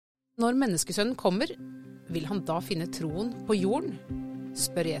Når menneskesønnen kommer, vil han da finne troen på jorden?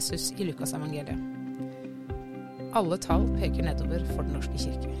 Spør Jesus i Lukas evangeliet. Alle tall peker nedover for den norske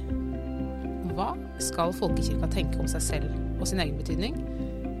kirke. Hva skal folkekirka tenke om seg selv og sin egen betydning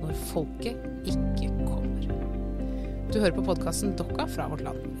når folket ikke kommer? Du hører på podcasten Dokka fra Vårt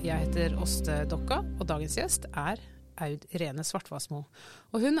Land. Jeg heter Åste Dokka, og dagens gjest er Aud Irene Svartvassmo.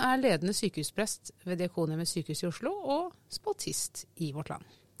 Og hun er ledende sykehusprest ved Diakonhjemmet sykehus i Oslo og spaltist i Vårt Land.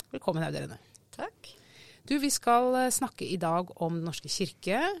 Velkommen, Aud Irene. Takk. Du, vi skal snakke i dag om Den norske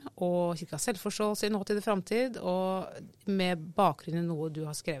kirke og kirkas selvforståelse i nåtid og fremtid, og med bakgrunn i noe du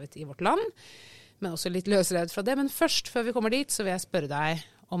har skrevet i Vårt Land, men også litt løsrevet fra det. Men først, før vi kommer dit, så vil jeg spørre deg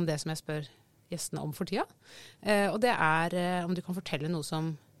om det som jeg spør gjestene om for tida. Og det er om du kan fortelle noe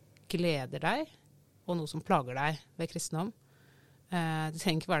som gleder deg, og noe som plager deg ved kristendom. Det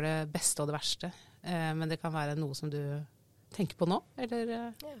trenger ikke være det beste og det verste, men det kan være noe som du tenker på nå,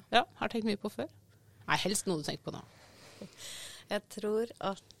 eller har tenkt mye på før. Nei, helst noe du tenker på nå. Jeg tror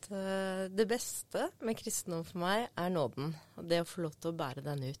at det beste med kristendom for meg er nåden. Og det å få lov til å bære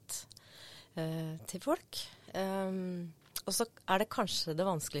den ut til folk. Og så er det kanskje det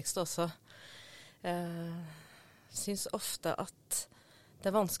vanskeligste også. Synes ofte at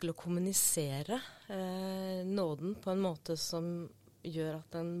det er vanskelig å kommunisere nåden på en måte som gjør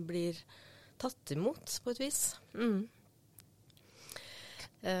at den blir tatt imot på et vis.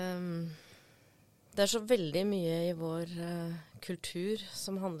 Det er så veldig mye i vår kultur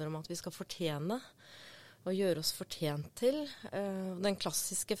som handler om at vi skal fortjene og gjøre oss fortjent til. Den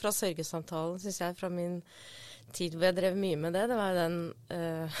klassiske fra sørgesamtalen, synes jeg, fra min tid hvor jeg drev mye med det, det var den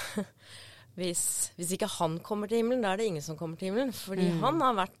hvis ikke han kommer til himmelen, da er det ingen som kommer til himmelen, fordi han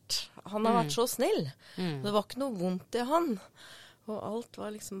har vært så snill. Det var ikke noe vondt i han, og alt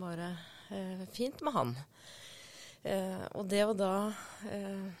var liksom bare fint med han. Og det å da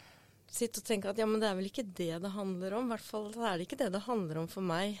sitte og tenke at ja, men det er vel ikke det det handler om. I hvert fall er det ikke det det handler om for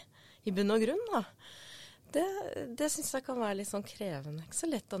meg i bunn og grunn, da. Det synes jeg kan være litt sånn krevende. Ikke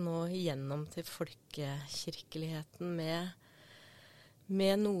så lett å nå igjennom til folkekirkeligheten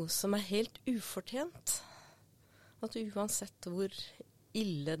med noe som er helt ufortjent. At uansett hvor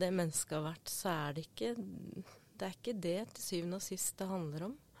ille det mennesket har vært, så er det ikke det til syvende og sist det handler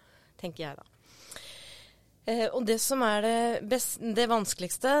om, tenker jeg da. Og det som er det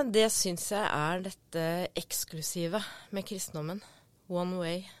vanskeligste, det synes jeg er dette eksklusive med kristendommen. One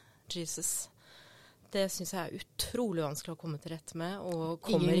way, Jesus. Det synes jeg er utrolig vanskelig å komme til rette med, og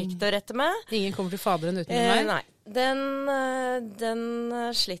kommer ikke til å rette med. Ingen kommer til Faderen uten meg? Nei, den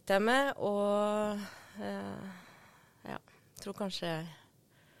sliter jeg med, og tror kanskje jeg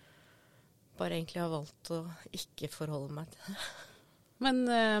bare egentlig har valgt å ikke forholde meg til det. Men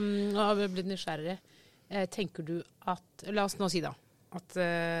nå har vi blitt nysgjerrige. Tenker du at, la oss nå si da, at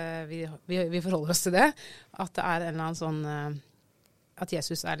vi forholder oss til det, at det er en eller annen sånn, at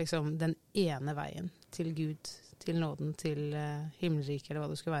Jesus er liksom den ene veien til Gud, til nåden, til himmelriket, eller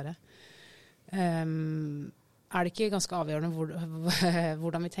hva det skulle være. Er det ikke ganske avgjørende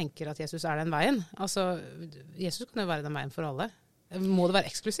hvordan vi tenker at Jesus er den veien? Altså, Jesus kan jo være den veien for alle. Må det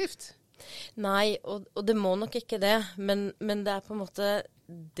være eksklusivt? Nei, og det må nok ikke det, men det er på en måte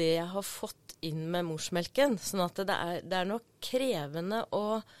det jeg har fått inn med morsmelken, sånn at det er nok krevende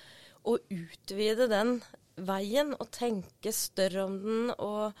å utvide den veien og tenke større om den,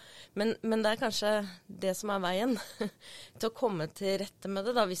 men det er kanskje det som er veien til å komme til rette med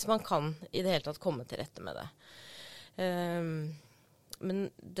det, da, hvis man kan i det hele tatt komme til rette med det. Men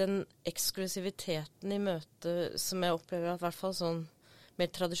den eksklusiviteten i møte som jeg opplever at i hvert fall sånn mer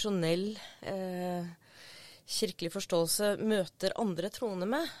tradisjonell kirkelig forståelse møter andre troende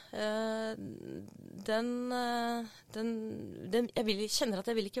med, jeg kjenner at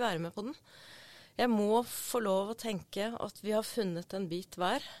jeg vil ikke være med på den. Jeg må få lov å tenke at vi har funnet en bit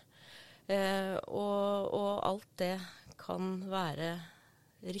hver, og alt det kan være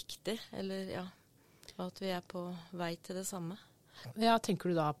riktig, eller ja, at vi er på vei til det samme. Ja,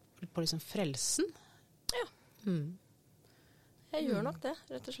 tenker du da på liksom frelsen? Ja. Jeg gjør nok det,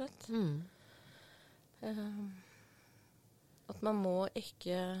 rett og slett. At man må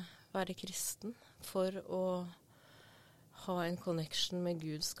ikke være kristen for å ha en connection med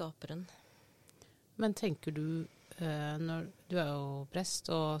Gud, skaperen. Men tenker du, når du er jo prest,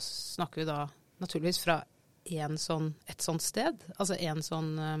 og snakker jo da naturligvis fra et sånt sted, altså en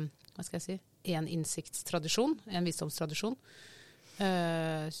sånn, hva skal jeg si, en innsiktstradisjon, en visdomstradisjon,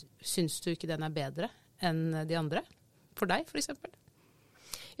 syns du ikke den er bedre enn de andre? For deg, for eksempel?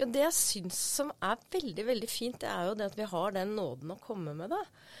 Ja, det jeg synes som er veldig, veldig fint, det er jo det at vi har den nåden å komme med det.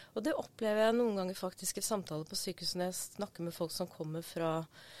 Og det opplever jeg noen ganger faktisk i samtaler på sykehusene. Jeg snakker med folk som kommer fra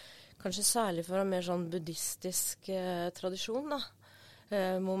kanskje særlig for en mer sånn buddhistisk tradisjon, da.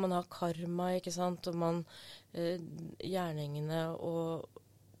 Hvor man har karma, ikke sant, og man gjerningene og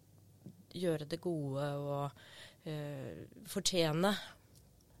gjøre det gode og fortjene.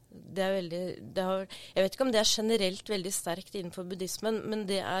 Det er veldig, jeg vet ikke om det er generelt veldig sterkt innenfor buddhismen, men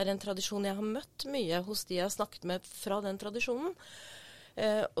det er en tradisjon jeg har møtt mye hos de jeg har snakket med fra den tradisjonen.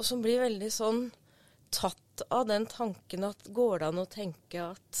 Og som blir veldig sånn tatt av den tanken at går det an å tenke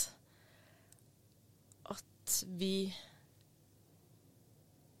at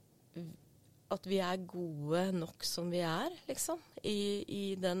vi er gode nok som vi er, liksom,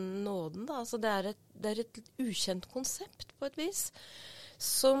 i den nåden, da. Altså det er et ukjent konsept på et vis,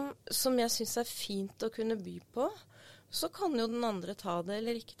 som jeg synes er fint å kunne by på. Så kan jo den andre ta det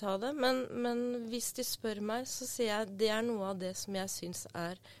eller ikke ta det, men hvis de spør meg, så sier jeg det er noe av det som jeg synes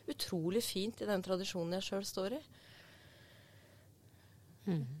er utrolig fint i den tradisjonen jeg selv står i.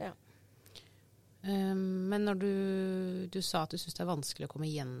 Ja. Men når du sa at du synes det er vanskelig å komme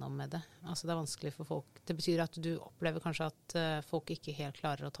igjennom med det, altså det er vanskelig for folk, det betyr at du opplever kanskje at folk ikke helt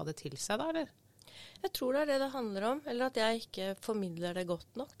klarer å ta det til seg da, eller? Jeg tror det er det handler om, eller at jeg ikke formidler det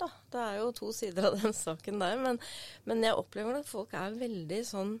godt nok, da. Det er jo 2 sider av den saken der, men jeg opplever at folk er veldig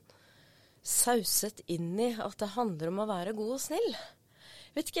sånn sauset inn i at det handler om å være god og snill.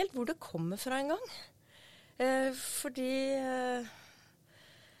 Jeg vet ikke helt hvor det kommer fra en gang. Fordi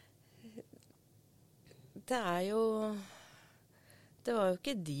det var jo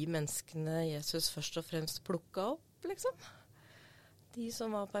ikke de menneskene Jesus først og fremst plukket opp, liksom. De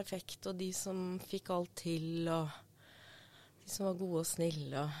som var perfekte, og de som fikk alt til, og de som var gode og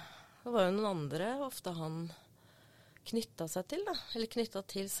snille. Det var jo noen andre ofte han knyttet seg til, da. Eller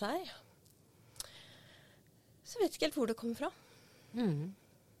knyttet til seg. Så jeg vet ikke helt hvor det kommer fra.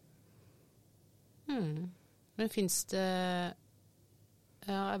 Men finnes det...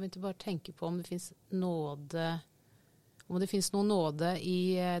 Ja, jeg begynte bare å tenke på om det finnes nåde... Om det finnes noen nåde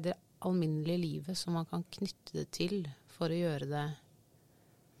i det alminnelige livet som man kan knytte det til for å gjøre det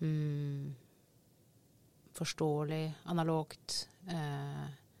forståelig, analogt.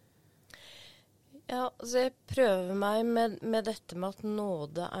 Ja, altså jeg prøver meg med dette med at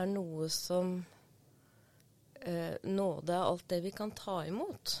nåde er noe som nåde er alt det vi kan ta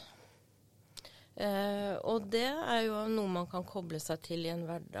imot. Og det er jo noe man kan koble seg til i en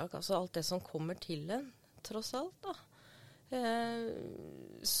hverdag. Altså alt det som kommer til en, tross alt, da.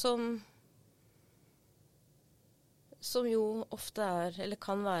 Som jo ofte er, eller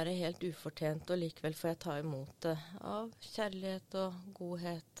kan være helt ufortjent, og likevel får jeg ta imot det av kjærlighet og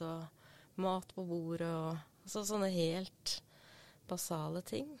godhet og mat på bordet og altså sånne helt basale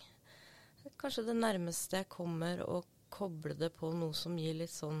ting. Kanskje det nærmeste jeg kommer å koble det på noe som gir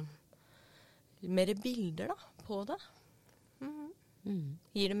litt sånn mer bilder da, på det.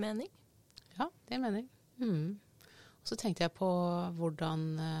 Gir det mening? Ja, det gir mening. Så tenkte jeg på hvordan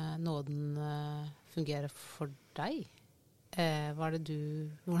nåden fungerer for deg.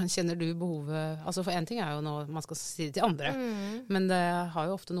 Hvordan kjenner du behovet? Altså for en ting er jo når man skal si det til andre, men det har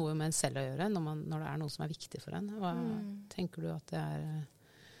jo ofte noe med en selv å gjøre når det er noe som er viktig for en. Hva tenker du at det er?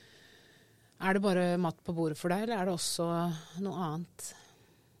 Er det bare mat på bordet for deg, eller er det også noe annet?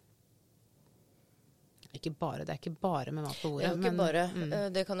 Det er ikke bare med mat på bordet. Det er jo ikke bare.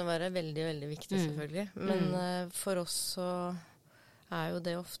 Det kan jo være veldig, veldig viktig, selvfølgelig. Men for oss så er jo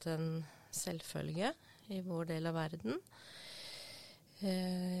det ofte en selvfølge i vår del av verden.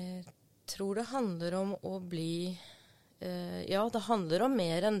 Jeg tror det handler om å bli... ja, det handler om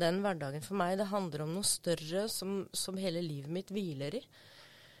mer enn den hverdagen for meg. Det handler om noe større som hele livet mitt hviler i.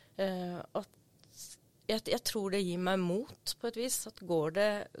 Jeg tror det gir meg mot på et vis. At går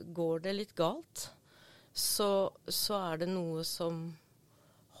det litt galt, så er det noe som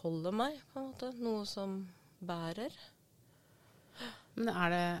holder meg, på en måte. Noe som bærer. Men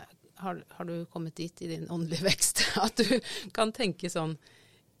har du kommet dit i din åndelige vekst at du kan tenke sånn,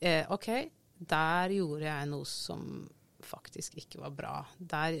 ok, der gjorde jeg noe som faktisk ikke var bra.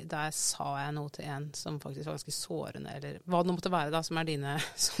 Der sa jeg noe til en som faktisk var ganske sårende, eller hva det måtte være da, som er dine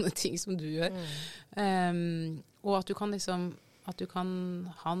sånne ting som du gjør. Og at du kan liksom, at du kan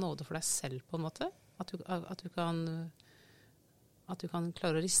ha nåde for deg selv på en måte. At du kan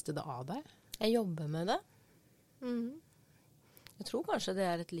klare å riste det av deg. Jeg jobber med det. Jeg tror kanskje det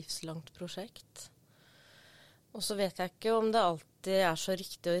er et livslangt prosjekt. Og så vet jeg ikke om det alltid er så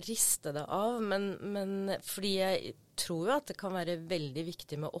riktig å riste det av, men fordi jeg tror jo at det kan være veldig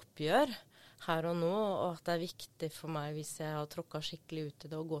viktig med oppgjør her og nå, og at det er viktig for meg hvis jeg har tråkket skikkelig ut i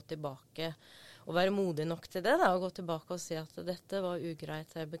det, å gå tilbake og være modig nok til det, da, og gå tilbake og si at dette var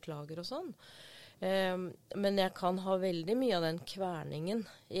ugreit, jeg beklager og sånn. Men jeg kan ha veldig mye av den kverningen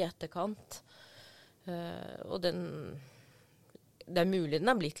i etterkant. Og det er mulig den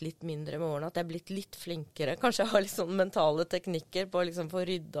har blitt litt mindre med årene, at jeg er blitt litt flinkere. Kanskje jeg har litt sånn mentale teknikker på å liksom få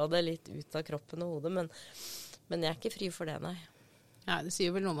rydda det litt ut av kroppen og hodet, men jeg er ikke fri for det, nei. Ja, det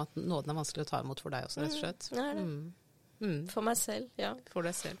sier vel noe om at nåden er vanskelig å ta imot for deg også, rett og slett. Det er det. For meg selv, ja. For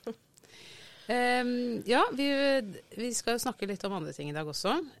deg selv. Ja, vi skal jo snakke litt om andre ting i dag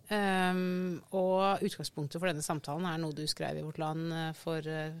også. Og utgangspunktet for denne samtalen er noe du skrev i Vårt Land for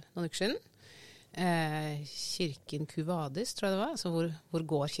noen uker siden. Kirken Quo Vadis, tror jeg det var, altså hvor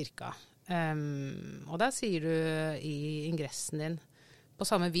går kirka? Og der sier du i ingressen din, på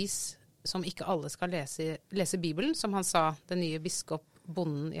samme vis som ikke alle skal lese Bibelen, som han sa, den nye biskop,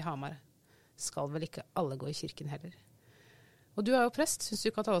 bonden i Hamar, skal vel ikke alle gå i kirken heller. Og du er jo prest, synes du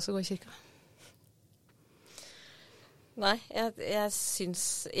ikke at alle skal gå i kirka? Nei, jeg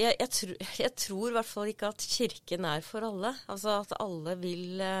tror i hvert fall ikke at kirken er for alle. Altså at alle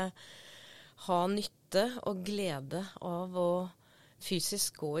vil ha nytte og glede av å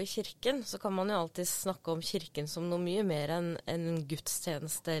fysisk gå i kirken. Så kan man jo alltid snakke om kirken som noe mye mer enn en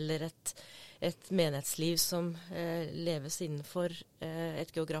gudstjeneste eller et menighetsliv som leves innenfor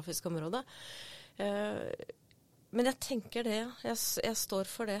et geografisk område. Men jeg tenker det, jeg står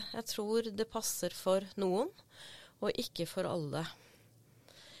for det. Jeg tror det passer for noen, og ikke for alle.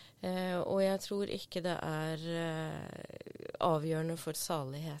 Og jeg tror ikke det er avgjørende for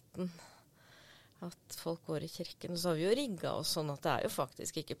saligheten at folk går i kirken. Så har vi jo rigget oss sånn at det er jo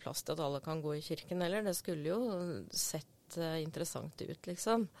faktisk ikke plass til at alle kan gå i kirken heller. Det skulle jo sett interessant ut,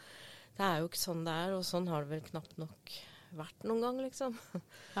 liksom. Det er jo ikke sånn det er, og sånn har det vel knapt nok vært noen gang, liksom.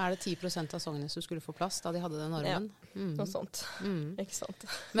 Er det 10% av songene som skulle få plass da de hadde den normen? Ja, noe sånt. Ikke sant.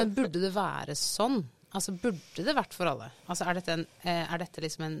 Men burde det være sånn? Altså, burde det vært for alle? Altså, er dette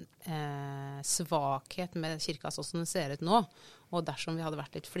liksom en svakhet med kirka sånn som den ser ut nå? Og dersom vi hadde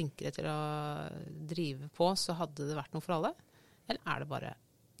vært litt flinkere til å drive på, så hadde det vært noe for alle? Eller er det bare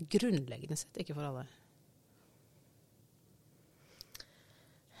grunnleggende sett ikke for alle?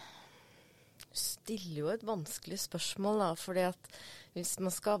 Du stiller jo et vanskelig spørsmål, da, fordi at hvis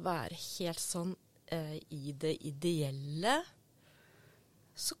man skal være helt sånn i det ideelle,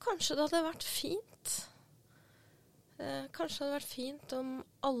 så kanskje det hadde vært fint. Kanskje det hadde vært fint om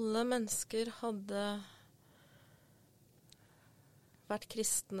alle mennesker hadde vært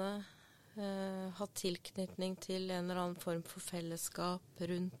kristne, hatt tilknytning til en eller annen form for fellesskap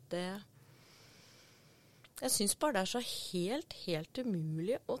rundt det. Jeg synes bare det er så helt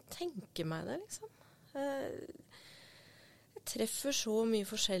umulig å tenke meg det, liksom. Jeg treffer så mye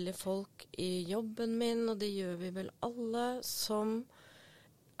forskjellige folk i jobben min, og det gjør vi vel alle, som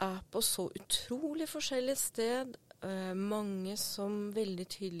er på så utrolig forskjellig sted. Mange som veldig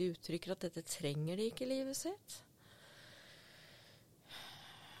tydelig uttrykker at dette trenger de ikke i livet sitt.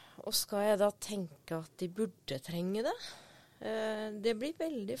 Og skal jeg da tenke at de burde trenge det? Det blir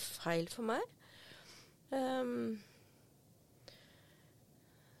veldig feil for meg.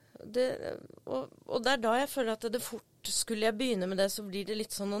 Og det er da jeg føler at det fort, skulle jeg begynne med det, så blir det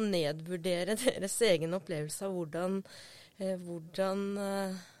litt sånn å nedvurdere deres egen opplevelse av hvordan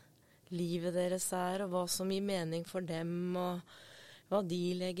livet deres er, og hva som gir mening for dem, og hva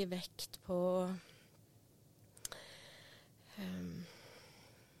de legger vekt på.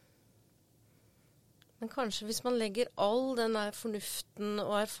 Men kanskje hvis man legger all den der fornuften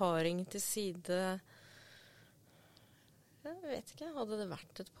og erfaringen til side, jeg vet ikke, hadde det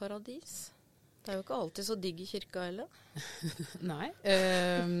vært et paradis? Det er jo ikke alltid så digg i kirka heller. Nei,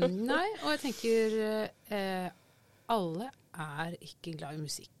 og jeg tenker alle er ikke glad i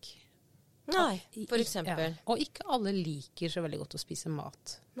musikk. Nei, for eksempel. Ja, og ikke alle liker så veldig godt å spise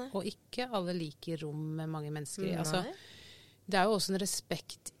mat. Nei. Og ikke alle liker rom med mange mennesker i. Altså, det er jo også en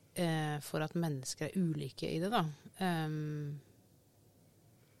respekt for at mennesker er ulike i det, da.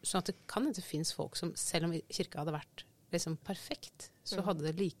 Sånn at det kan ikke finnes folk som, selv om kirka hadde vært liksom perfekt, så hadde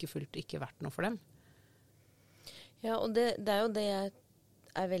det like fullt ikke vært noe for dem. Ja, og det er jo det jeg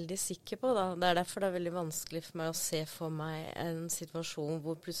er veldig sikker på, da. Det er derfor det er veldig vanskelig for meg å se for meg en situasjon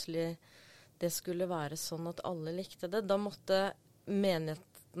hvor plutselig det skulle være sånn at alle likte det. Da måtte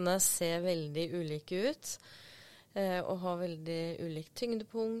menighetene se veldig ulike ut, og ha veldig ulikt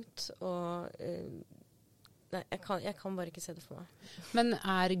tyngdepunkt, og nei, jeg kan bare ikke se det for meg. Men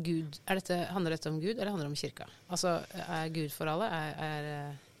handler dette om Gud, eller handler det om kirka? Altså, er Gud for alle?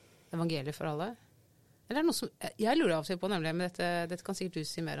 Er evangeliet for alle? Eller er det noe som, jeg lurer av og til på, nemlig, men dette kan sikkert du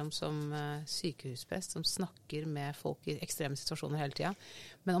si mer om som sykehusprest, som snakker med folk i ekstreme situasjoner hele tiden.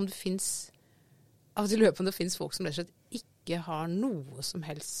 Men om det finnes, av og til lurer på om det finnes folk som rett og slett ikke har noe som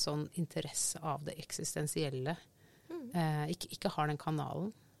helst sånn interesse av det eksistensielle. Ikke har den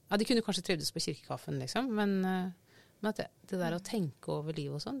kanalen. Ja, de kunne kanskje trivdes på kirkekaffen, liksom, men at det der å tenke over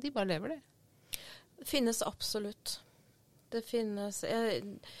livet og sånn, de bare lever det. Det finnes absolutt. Det finnes...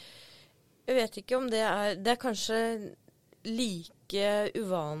 Jeg vet ikke om det er kanskje like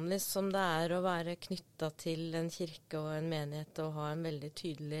uvanlig som det er å være knyttet til en kirke og en menighet og ha en veldig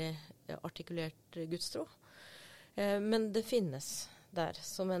tydelig artikulert gudstro. Men det finnes der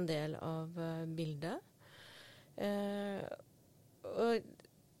som en del av bildet. Og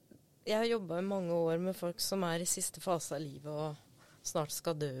jeg har jobbet i mange år med folk som er i siste fase av livet og snart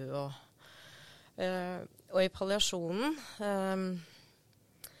skal dø. Og i palliasjonen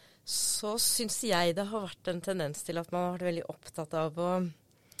så syns jeg det har vært en tendens til at man har vært veldig opptatt av å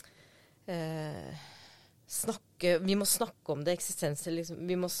snakke. Vi må snakke om det eksistensielle. Liksom.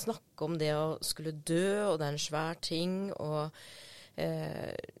 Vi må snakke om det å skulle dø, og det er en svær ting.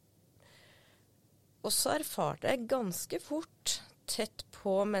 Og så erfarte jeg ganske fort, tett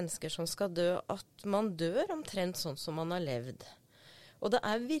på mennesker som skal dø, at man dør omtrent sånn som man har levd. Og det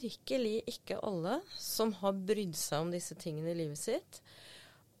er virkelig ikke alle som har brydd seg om disse tingene i livet sitt.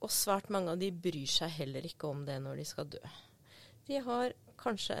 Og svært mange av de bryr seg heller ikke om det når de skal dø. De har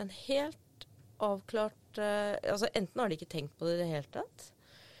kanskje en helt avklart altså enten har de ikke tenkt på det i det hele tatt,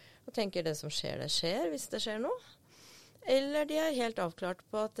 og tenker det som skjer, det skjer, hvis det skjer noe. Eller de er helt avklart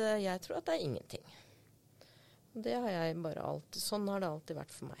på at jeg tror at det er ingenting. Og det har jeg bare alltid, sånn har det alltid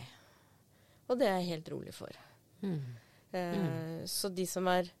vært for meg. Og det er jeg helt rolig for. Så de som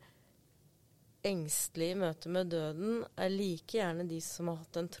er engstelig i møte med døden er like gjerne de som har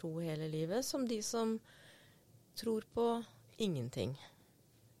hatt en tro hele livet, som de som tror på ingenting.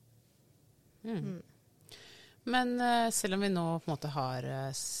 Men selv om vi nå på en måte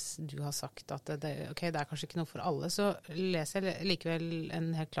du har sagt at det er kanskje ikke noe for alle, så leser jeg likevel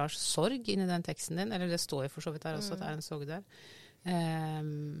en helt klar sorg inn i den teksten din, eller det står jo for så vidt der også, at det er en sorg der,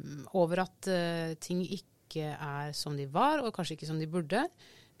 over at ting ikke er som de var, og kanskje ikke som de burde.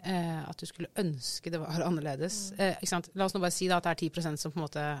 At du skulle ønske det var annerledes. Ikke sant? La oss nå bare si da, at det er 10% som på en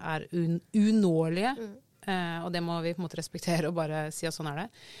måte er unåelige, og det må vi på en måte respektere og bare si at sånn er det.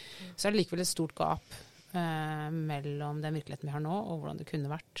 Så er det likevel et stort gap mellom den virkeligheten vi har nå, og hvordan det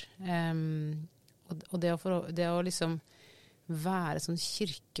kunne vært. Og det å liksom være sånn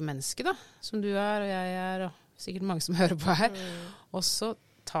kirkemenneske da, som du er, og jeg er, og sikkert mange som hører på her, og så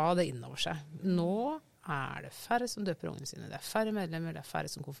ta det inn over seg. Nå er det færre som døper ungene sine, det er færre medlemmer, det er færre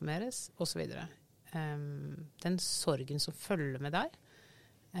som konfirmeres, og så videre. Den sorgen som følger med der,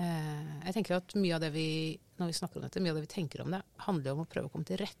 jeg tenker at mye av det når vi snakker om dette, mye av det vi tenker om det, handler om å prøve å komme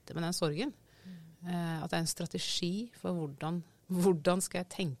til rette med den sorgen. At det er en strategi for hvordan skal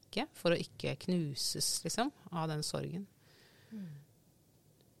jeg tenke for å ikke knuses, liksom, av den sorgen.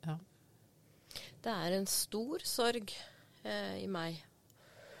 Ja. Det er en stor sorg i meg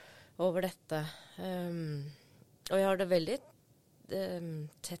over dette. Og jeg har det veldig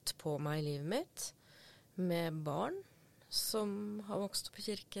tett på meg i livet mitt, med barn som har vokst opp i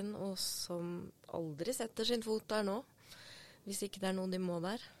kirken, og som aldri setter sin fot der nå, hvis ikke det er noe de må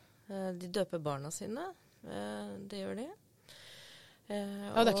der. De døper barna sine, det gjør de.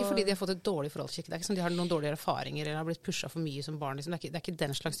 Ja, det er ikke fordi de har fått et dårlig forhold til kirken, det er ikke som de har noen dårlige erfaringer, eller har blitt pushet for mye som barn, liksom. Det er ikke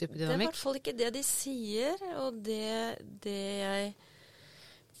den slags type dynamikk. Det er i hvert fall ikke det de sier, og det jeg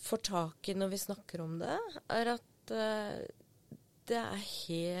får tak i når vi snakker om det, er at det er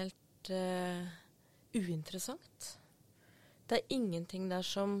helt uinteressant. Det er ingenting der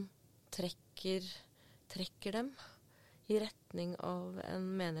som trekker dem i retning av en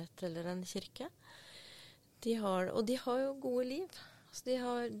menighet eller en kirke. Og de har jo gode liv. Altså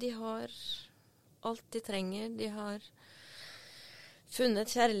de har alt de trenger. De har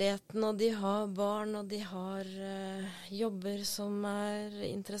funnet kjærligheten, og de har barn, og de har jobber som er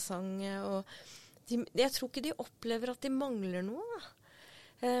interessante. Og jeg tror ikke de opplever at de mangler noe.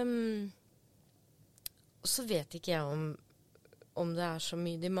 Så vet ikke jeg om det er så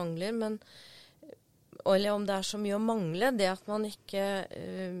mye de mangler, eller om det er så mye å mangle, det at man ikke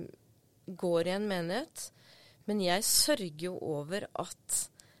går i en menighet. Men jeg sørger jo over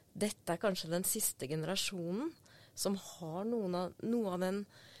at dette er kanskje den siste generasjonen som har noe av den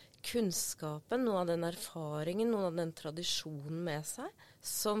kunnskapen, noe av den erfaringen, noe av den tradisjonen med seg,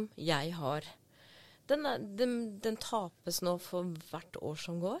 som jeg har. Den tapes nå for hvert år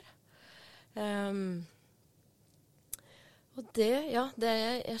som går. Og jeg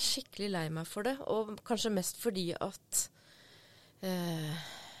er skikkelig lei meg for det, og kanskje mest fordi at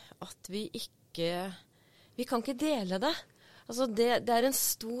vi kan ikke dele det. Altså det er en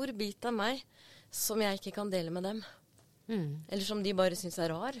stor bit av meg som jeg ikke kan dele med dem. Eller som de bare synes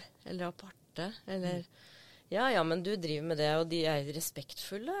rar, eller aparte, eller... Ja, men du driver med det, og de er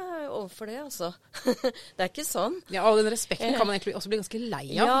respektfulle overfor det, altså. Det er ikke sånn. Ja, og den respekten kan man egentlig også bli ganske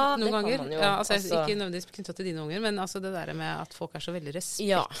lei av noen ganger. Ja, det kan man jo. Ja, altså, ikke nødvendigvis knyttet til dine unger, men altså det der med at folk er så veldig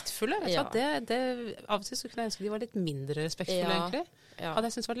respektfulle. Ja. Av og til så kunne jeg ønske de var litt mindre respektfulle, egentlig. Ja. Hadde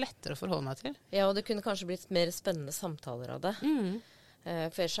jeg syntes det var lettere å forholde meg til. Ja, og det kunne kanskje blitt mer spennende samtaler av det.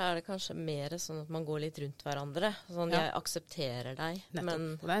 For ellers er det kanskje mer sånn at man går litt rundt hverandre. Sånn, jeg aksepterer deg.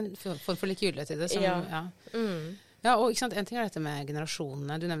 Men det er en form for likegyldighet i det. Som, ja, og ikke sant, en ting er dette med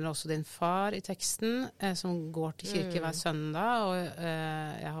generasjonene. Du nevner også din far i teksten, som går til kirke hver søndag. Og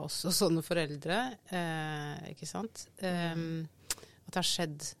jeg har også sånne foreldre, ikke sant? At det har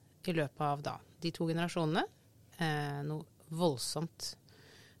skjedd i løpet av de 2 generasjonene noe voldsomt.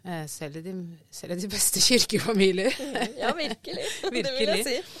 Selv i de beste kirkefamilier. Ja, virkelig. Det vil jeg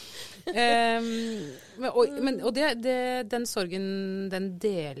si. Den sorgen, den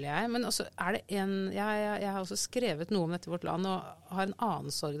deler jeg. Men også er det jeg har også skrevet noe om dette i Vårt Land, og har en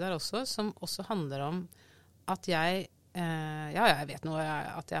annen sorg der også, som også handler om at jeg vet noe,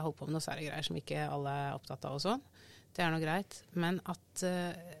 at jeg holder på med noe særlig greier som ikke alle er opptatt av og sånn. Det er noe greit. Men at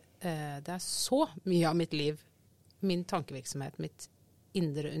det er så mye av mitt liv, min tankevirksomhet, mitt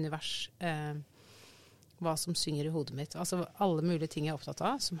indre univers, hva som synger i hodet mitt. Altså alle mulige ting jeg er opptatt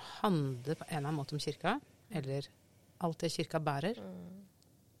av, som handler på en eller annen måte om kirka, eller alt det kirka bærer,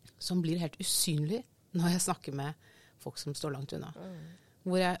 som blir helt usynlig når jeg snakker med folk som står langt unna.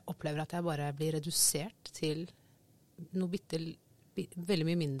 Hvor jeg opplever at jeg bare blir redusert til noe veldig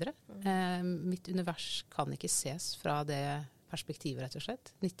mye mindre. Mitt univers kan ikke ses fra det perspektivet, rett og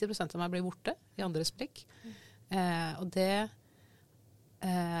slett. 90% av meg blir borte i andres blikk. Og det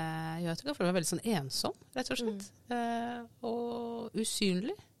jeg tror jeg føler meg veldig sånn ensom, rett og slett. Og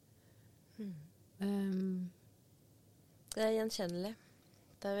usynlig. Det er gjenkjennelig.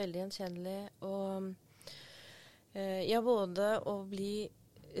 Det er veldig gjenkjennelig. Og både å bli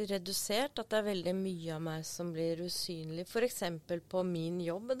redusert, at det er veldig mye av meg som blir usynlig. For eksempel på min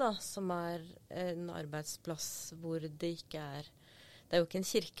jobb, som er en arbeidsplass hvor det ikke er... Det er jo ikke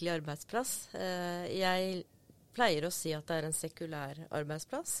en kirkelig arbeidsplass. Jeg pleier å si at det er en sekulær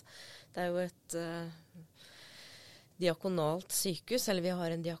arbeidsplass. Det er jo et diakonalt sykehus, eller vi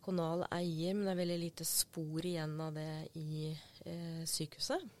har en diakonal eier, men det er veldig lite spor igjen av det i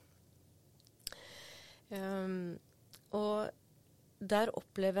sykehuset. Og der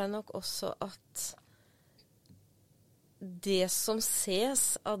opplever jeg nok også at det som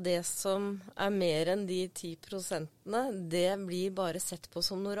ses av det som er mer enn de 10%, det blir bare sett på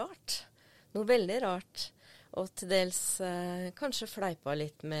som noe rart. Noe veldig rart. Og til dels kanskje fleipa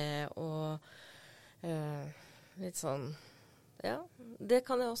litt med og litt sånn, ja, det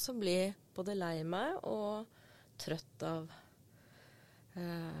kan jeg også bli både lei meg og trøtt av.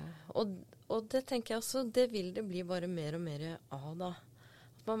 Og det tenker jeg også, det vil det bli bare mer og mer av da.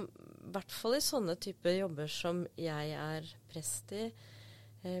 At man, i hvert fall i sånne typer jobber som jeg er prest i,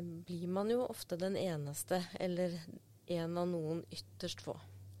 blir man jo ofte den eneste, eller en av noen ytterst få,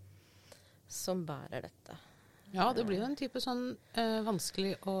 som bærer dette. Ja, det blir jo en type sånn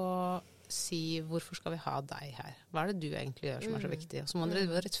vanskelig å si, hvorfor skal vi ha deg her? Hva er det du egentlig gjør som er så viktig? Og så må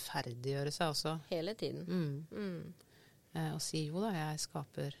dere rettferdiggjøre seg også. Hele tiden. Og si, jo da, jeg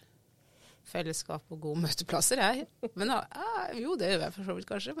skaper fellesskap og gode møteplasser, jeg. Men jo, det gjør jeg for så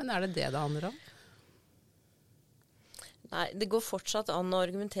vidt kanskje, men er det det handler om? Nei, det går fortsatt an å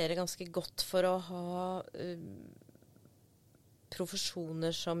argumentere ganske godt for å ha...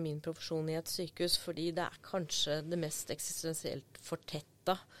 profesjoner som min profesjon i et sykehus, fordi det er kanskje det mest eksistensielt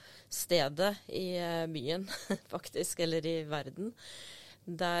fortetta stedet i byen, faktisk, eller i verden,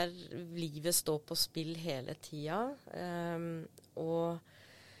 der livet står på spill hele tida. Og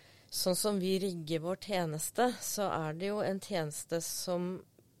sånn som vi rigger vår tjeneste, så er det jo en tjeneste som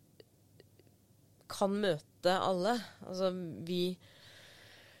kan møte alle. Altså,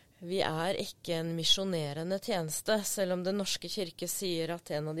 vi er ikke en misjonerende tjeneste, selv om Den norske kirke sier at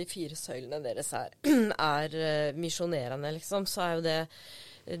en av de 4 søylene deres er misjonerende, liksom, så er jo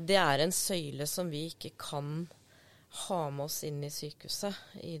det er en søyle som vi ikke kan ha med oss inn i sykehuset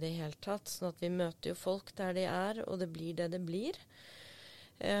i det hele tatt. Sånn at vi møter jo folk der de er, og det blir det det blir.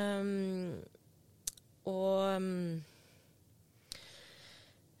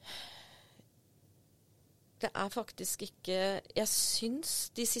 Det er faktisk ikke... Jeg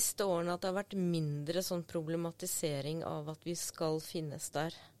syns de siste årene at det har vært mindre sånn problematisering av at vi skal finnes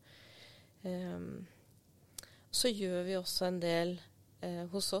der. Så gjør vi også en del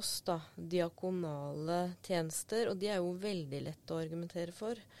hos oss, diakonale tjenester, og de er jo veldig lett å argumentere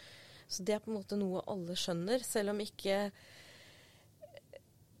for. Så det på en måte noe alle skjønner, selv om ikke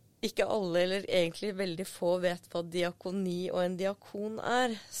alle, eller egentlig veldig få, vet hva diakoni og en diakon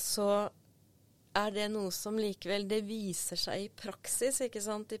så det noe som likevel, det viser seg i praksis, ikke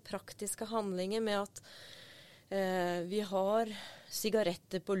sant? I praktiske handlinger med at vi har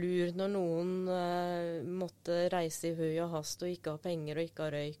sigaretter på lur når noen måtte reise i høy og hast og ikke ha penger og ikke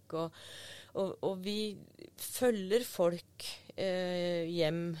ha røyk. Og vi følger folk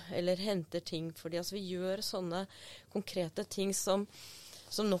hjem eller henter ting fordi vi gjør sånne konkrete ting som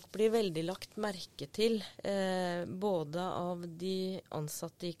nok blir veldig lagt merke til, både av de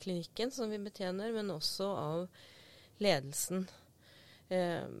ansatte i klinikken som vi betjener, men også av ledelsen.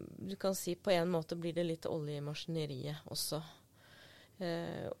 Du kan si på en måte blir det litt olje i maskineriet også.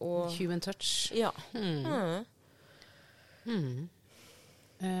 Human touch. Ja.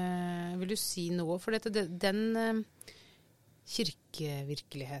 Vil du si noe? For den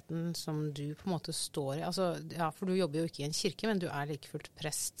kirkevirkeligheten som du på en måte står i, altså, ja, for du jobber jo ikke i en kirke, men du like fullt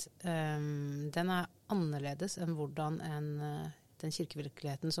prest. Den annerledes enn hvordan den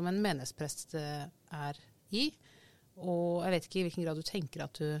kirkevirkeligheten som en menighetsprest i. Og jeg vet ikke i hvilken grad du tenker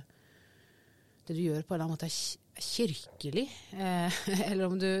at det du gjør på en eller annen måte kirkelig, eller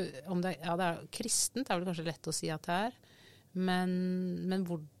om det kristent, vel kanskje lett å si at det men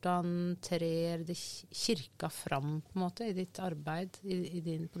hvordan trer det kirka fram på en måte i ditt arbeid,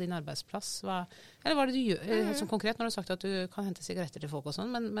 på din arbeidsplass? Eller hva det du gjør, helt sånn konkret, når du har sagt at du kan hente sigaretter til folk og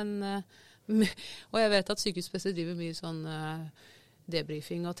sånn, og jeg vet at sykehusprester driver mye sånn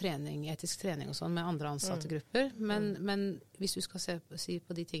debriefing og trening, etisk trening og sånn med andre ansatte grupper, men hvis du skal si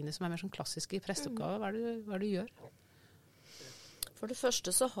på de tingene som mer sånn klassiske i presteoppgave, hva du gjør? For det første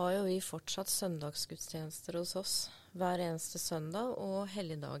så har jo vi fortsatt søndagsgudstjenester hos oss hver eneste søndag og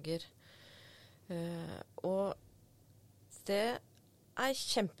helligdager. Og det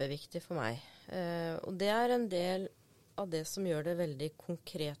kjempeviktig for meg. Og det en del av det som gjør det veldig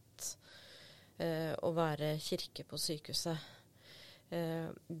konkret å være kirke på sykehuset.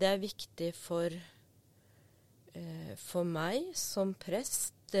 Det viktig for meg som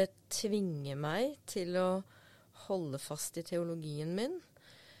prest. Det tvinger meg til å holde fast i teologien min.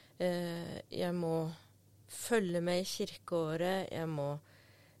 Jeg må følge med i kirkeåret. Jeg må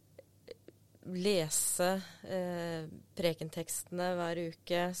lese prekentekstene hver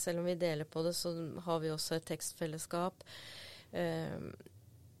uke. Selv om vi deler på det, så har vi også et tekstfellesskap.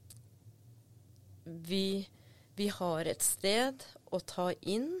 Vi har et sted å ta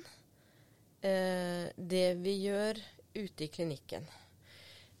inn det vi gjør ute i klinikken.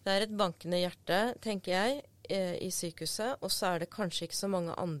 Det et bankende hjerte, tenker jeg, i sykehuset, og så det kanskje ikke så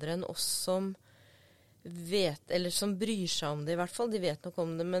mange andre enn oss som vet, eller som bryr seg om det i hvert fall. De vet nok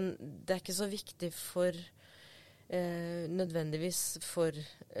om det, men det ikke så viktig for nødvendigvis for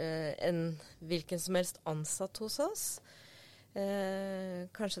en hvilken som helst ansatt hos oss.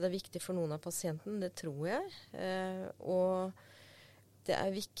 Kanskje det viktig for noen av pasienten, det tror jeg. Og det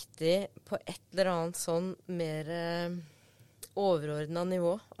viktig på et eller annet sånn mer overordnet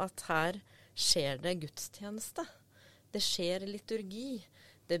nivå at her skjer det gudstjeneste. Det skjer liturgi.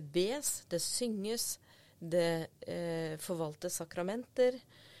 Det bes, det synges, det forvaltes sakramenter.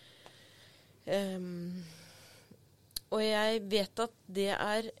 Og jeg vet at det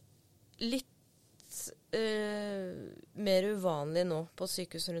litt mer uvanlig nå på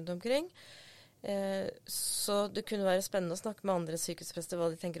sykehus rundt omkring. Så det kunne være spennende å snakke med andre sykehusprester hva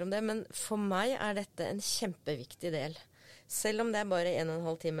de tenker om det, men for meg dette en kjempeviktig del. Selv om det bare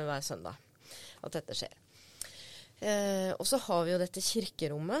 1,5 time hver søndag at dette skjer. Og så har vi jo dette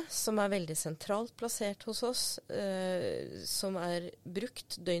kirkerommet, som veldig sentralt plassert hos oss, som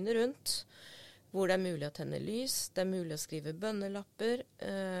brukt døgnet rundt, hvor det mulig å tenne lys, det mulig å skrive bønnelapper,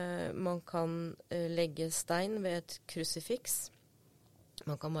 man kan legge stein ved et krusifiks,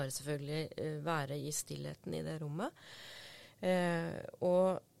 man kan bare selvfølgelig være i stillheten i det rommet,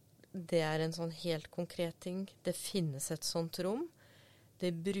 og det en sånn helt konkret ting. Det finnes et sånt rom.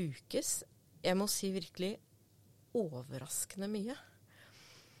 Det brukes, jeg må si virkelig, overraskende mye.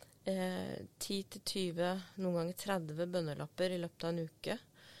 10-20, noen ganger 30 bønnelapper i løpet av en uke.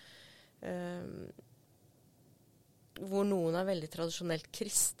 Hvor noen veldig tradisjonelt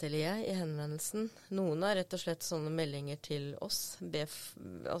kristelige i henvendelsen. Noen rett og slett sånne meldinger til oss.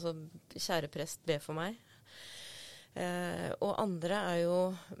 Altså, kjære prest, be for meg. Og andre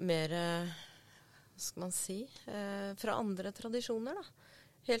jo mer, hva skal man si, fra andre tradisjoner da.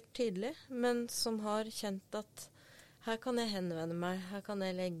 Helt tydelig, men som har kjent at her kan jeg henvende meg, her kan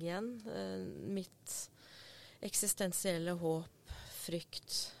jeg legge igjen mitt eksistensielle håp,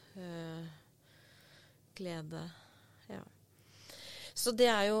 frykt, glede, ja. Så det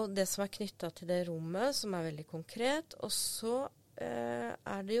jo det som knyttet til det rommet, som veldig konkret. Og så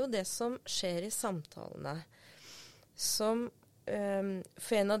det jo det som skjer i samtalene. Som,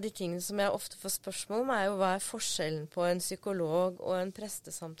 for en av de tingene som jeg ofte får spørsmål om, jo hva forskjellen på en psykolog og en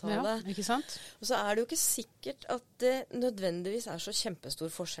prestesamtale. Ja, ikke sant? Og så det jo ikke sikkert at det nødvendigvis så kjempestor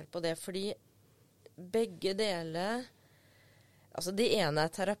forskjell på det, fordi begge deler, altså det ene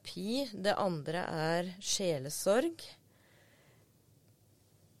terapi, det andre sjelesorg.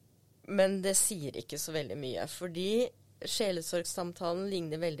 Men det sier ikke så veldig mye, fordi sjelesorgsamtalen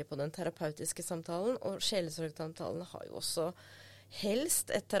ligner veldig på den terapeutiske samtalen, og sjelesorgsamtalen har jo også helst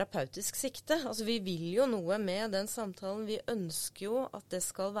et terapeutisk sikte. Altså vi vil jo noe med den samtalen, vi ønsker jo at det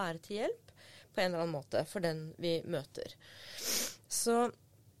skal være til hjelp på en eller annen måte for den vi møter. Så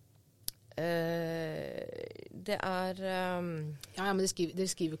det Ja, men de skriver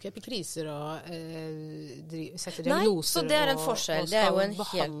jo ikke epikriser og setter diagnoser. Nei, så det en forskjell. Og skal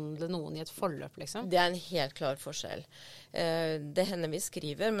behandle noen i et forløp, liksom. Det en helt klar forskjell. Det hender vi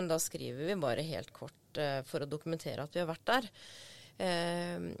skriver, men da skriver vi bare helt kort for å dokumentere at vi har vært der.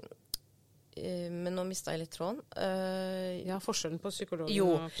 Men nå mistet jeg litt tråden. Ja, forskjellen på psykologen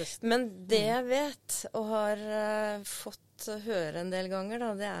og presten. Men det jeg vet, og har fått høre en del ganger, da,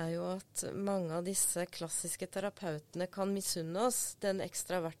 det jo at mange av disse klassiske terapeutene kan misunne oss den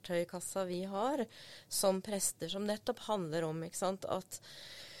ekstra verktøykassa vi har som prester, som nettopp handler om, ikke sant, at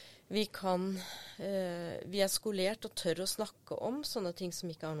vi vi skolert og tør å snakke om sånne ting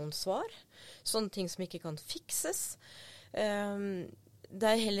som ikke har noen svar, sånne ting som ikke kan fikses. Det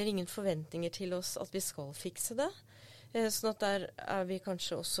heller ingen forventninger til oss at vi skal fikse det. Sånn at der vi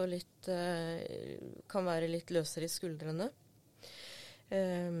kanskje også litt, kan være litt løsere i skuldrene.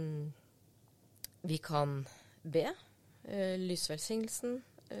 Vi kan be, lysvelsignelsen.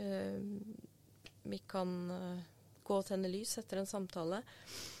 Vi kan gå og tenne lys etter en samtale.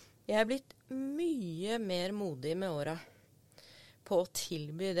 Jeg blitt mye mer modig med åra på å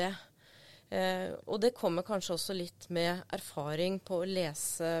tilby det. Og det kommer kanskje også litt med erfaring på å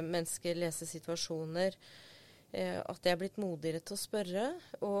lese mennesker, lese situasjoner, at jeg blitt modigere til å spørre,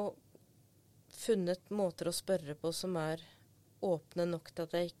 og funnet måter å spørre på som åpne nok til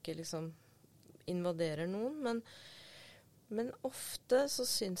at jeg ikke liksom invaderer noen, men ofte så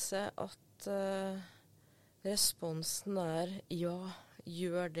synes jeg at responsen ja,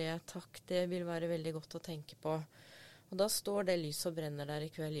 gjør det, takk, det vil være veldig godt å tenke på. Og da står det lys og brenner der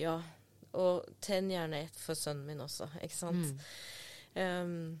i kveld, ja. Og tenn gjerne ett for sønnen min også, ikke sant?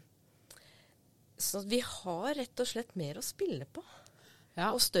 Så vi har rett og slett mer å spille på,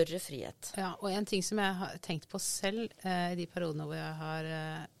 og større frihet. Ja, og en ting som jeg har tenkt på selv i de periodene hvor jeg har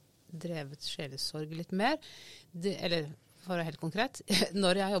drevet sjelesorg litt mer, eller for å være helt konkret,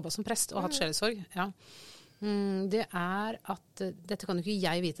 når jeg jobbet som prest og hatt sjelesorg, det at dette kan jo ikke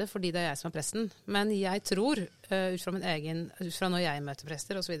jeg vite, fordi det jeg som presten, men jeg tror, ut fra når jeg møter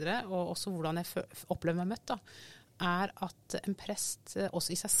prester og så videre, og også hvordan jeg opplever meg møtt da, at en prest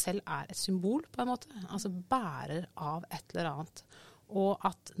også i seg selv et symbol på en måte, altså bærer av et eller annet. Og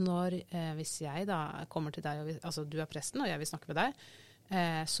at hvis jeg da kommer til deg, altså du presten og jeg vil snakke med deg,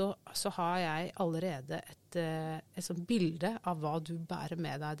 så har jeg allerede et sånt bilde av hva du bærer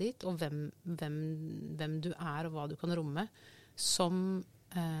med deg dit, og hvem du og hva du kan romme, som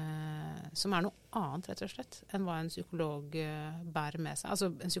noe annet, rett og slett, enn hva en psykolog bærer med seg. Altså,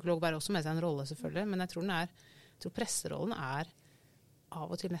 en psykolog bærer også med seg en rolle, selvfølgelig, men jeg tror presterollen av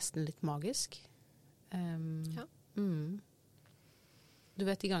og til nesten litt magisk. Du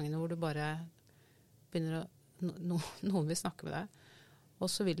vet de gangene hvor du bare begynner noen vil snakke med deg, og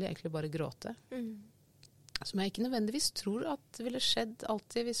så vil de egentlig bare gråte. Som jeg ikke nødvendigvis tror at ville skjedd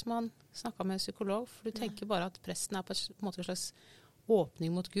alltid hvis man snakket med en psykolog, for du tenker bare at presten på en måte en slags åpning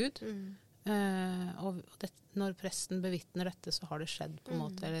mot Gud. Og når presten bevitner dette, så har det skjedd på en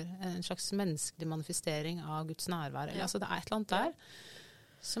måte, eller en slags menneskelig manifestering av Guds nærvær. Eller, altså det et eller annet der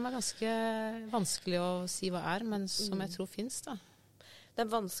som ganske vanskelig å si hva men som jeg tror finnes da. Det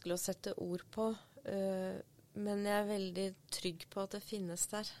vanskelig å sette ord på, men jeg veldig trygg på at det finnes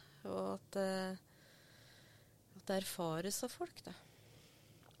der, og at det erfares av folk da.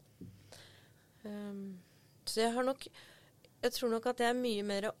 Så jeg tror nok at jeg mye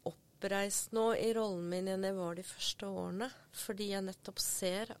mer oppreist nå i rollen min enn jeg var de første årene, fordi jeg nettopp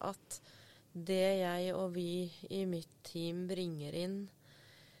ser at det jeg og vi i mitt team bringer inn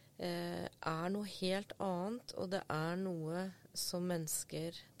noe helt annet, og det noe som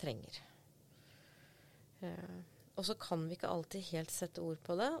mennesker trenger. Og så kan vi ikke alltid helt sette ord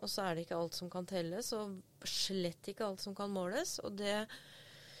på det, og så det ikke alt som kan telles, og slett ikke alt som kan måles, og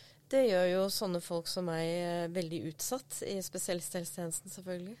Det gjør jo sånne folk som meg veldig utsatt i spesialisthelsetjenesten,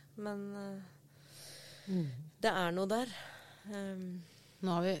 selvfølgelig. Men det noe der. Nå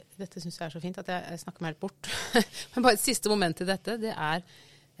har dette synes jeg så fint at jeg snakker meg helt bort. Men bare et siste moment i dette, det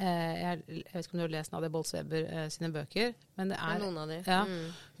jeg vet ikke om du har lest Nadia Bolz-Weber sine bøker, men det noen av de. Ja,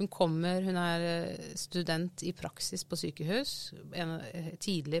 hun student i praksis på sykehus,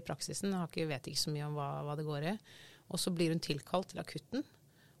 tidlig i praksisen, vet ikke så mye om hva det går i, og så blir hun tilkalt til akutten.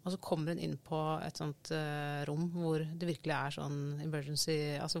 Og så kommer hun inn på et sånt rom hvor det virkelig sånn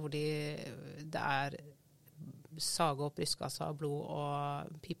emergency, altså hvor det sage opp brystkassa og blod og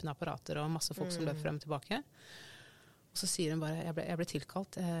pipende apparater og masse folk som løper frem og tilbake. Og så sier hun bare, jeg ble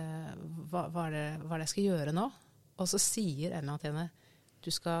tilkalt, hva det jeg skal gjøre nå? Og så sier en eller annen til henne,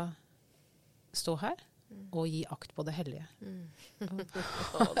 du skal stå her og gi akt på det hellige.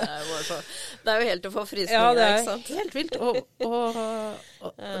 Det jo helt å få frysninger, ja, det ikke sant? Helt vilt. Og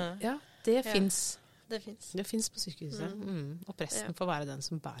ja, det finnes. Det finnes. Det finnes på sykehuset. Og presten får være den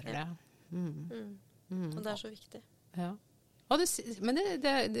som bærer det. Og det så viktig. Ja. Og men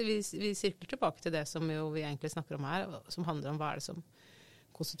vi sirkler tilbake til det som vi egentlig snakker om her, som handler om hva det som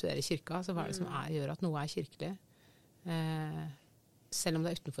konstituerer kirka, altså hva det som gjør at noe kirkelig. Selv om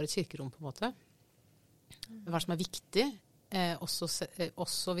det utenfor et kirkerom på en måte. Hva som viktig,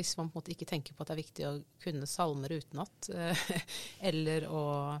 også hvis man på en måte ikke tenker på at det viktig å kunne salmer utenat, eller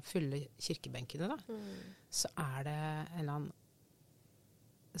å fylle kirkebenkene, da, så det et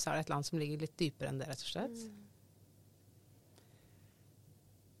eller annet som ligger litt dypere enn det, rett og slett.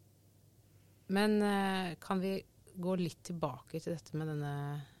 Men kan vi gå litt tilbake til dette med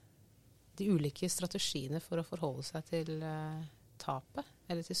de ulike strategiene for å forholde seg til tapet,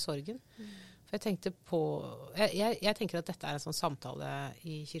 eller til sorgen? For jeg tenkte på, jeg tenker at dette en sånn samtale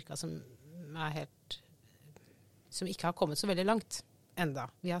i kirka som ikke har kommet så veldig langt enda.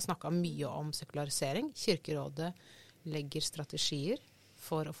 Vi har snakket mye om sekularisering. Kirkerådet legger strategier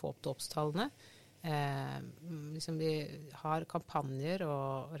for å få opp dåpstallene. Vi har kampanjer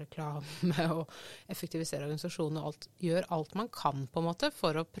og reklame og effektiviserer organisasjonen og gjør alt man kan på en måte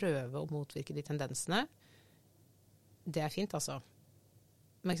for å prøve å motvirke de tendensene. Det fint, altså.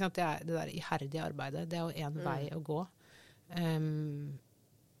 Men ikke sant, det der iherdige arbeidet, det jo en vei å gå.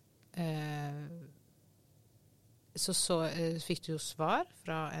 Så fikk du jo svar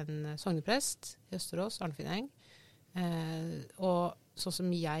fra en sogneprest i Østerås, Arne Finneng. Og sånn som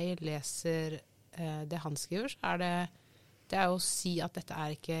jeg leser det han skriver, så det å si at dette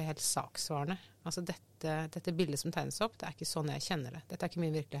ikke helt saksvarende. Altså dette bildet som tegnes opp, det ikke sånn jeg kjenner det. Dette ikke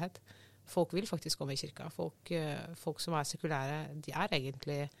min virkelighet. Folk vil faktisk komme i kirka. Folk som sekulære, de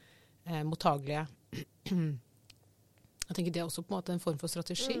egentlig mottagelige. Jeg tenker det også på en måte en form for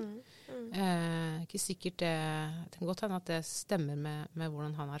strategi. Ikke sikkert det kan godt hende at det stemmer med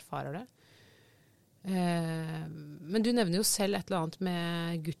hvordan han erfarer det. Men du nevner jo selv et eller annet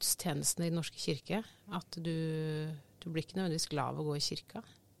med gudstjenestene i Den norske kirke. At du blir ikke nødvendigvis glad av å gå i kirka.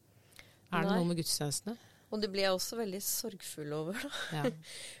 Det noe med gudstjenestene? Og det ble jeg også veldig sorgfull over, da. Ja.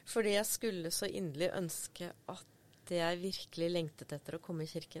 Fordi jeg skulle så inderlig ønske at jeg virkelig lengtet etter å komme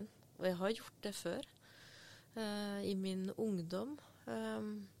i kirken. Og jeg har gjort det før, i min ungdom.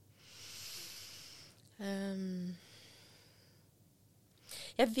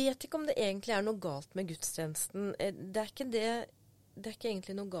 Jeg vet ikke om det egentlig noe galt med gudstjenesten. Det ikke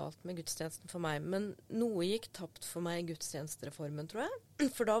egentlig noe galt med gudstjenesten for meg, men noe gikk tapt for meg i gudstjenestereformen, tror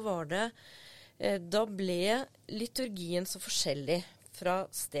jeg. For da ble liturgien så forskjellig fra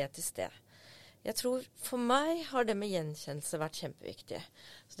sted til sted. Jeg tror for meg har det med gjenkjennelse vært kjempeviktig.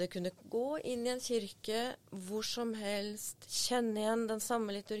 Så det kunne gå inn i en kirke hvor som helst, kjenne igjen den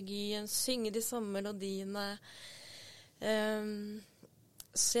samme liturgien, synge de samme melodiene.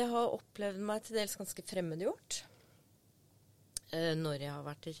 Så jeg har opplevd meg til dels ganske fremmedgjort når jeg har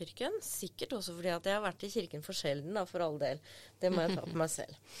vært i kirken. Sikkert også fordi at jeg har vært i kirken for sjelden, da, for all del. Det må jeg ta på meg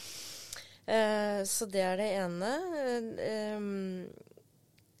selv. Så det det ene.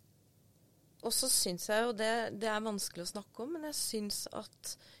 Og så synes jeg jo det vanskelig å snakke om, men jeg synes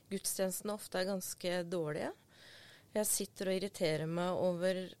at gudstjenestene ofte ganske dårlige. Jeg sitter og irriterer meg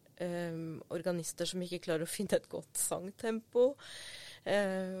over organister som ikke klarer å finne et godt sangtempo,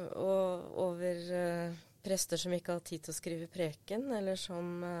 og over prester som ikke har tid til å skrive preken, eller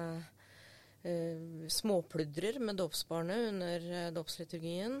som småpludrer med dåpsbarnet under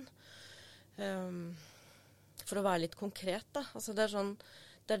dåpsliturgien. For å være litt konkret, da. Altså det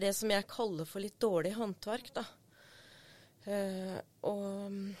det som jeg kaller for litt dårlig håndverk, da.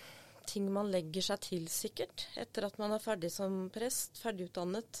 Og ting man legger seg til sikkert, etter at man ferdig som prest,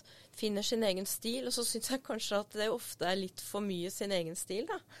 ferdigutdannet, finner sin egen stil, og så synes jeg kanskje at det ofte litt for mye sin egen stil,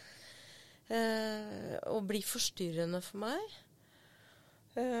 da. og blir forstyrrende for meg.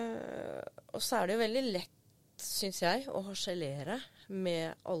 Og så det jo veldig lett, synes jeg, å harselere med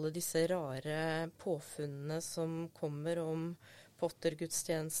alle disse rare påfunnene som kommer om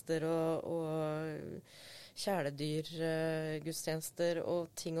pottergudstjenester og kjæledyrgudstjenester og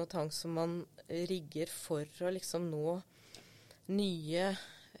ting og tang som man rigger for å liksom nå nye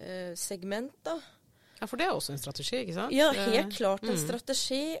segment, da. Ja, for det også en strategi, ikke sant? Ja, helt klart en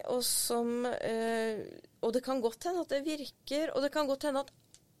strategi, og det kan godt hende at det virker, og det kan godt hende at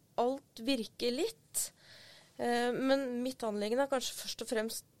alt virker litt. Men mitt anliggende har kanskje først og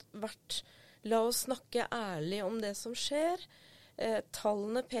fremst vært la oss snakke ærlig om det som skjer.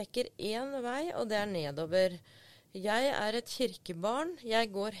 Tallene peker én vei, og det nedover. Jeg et kirkebarn.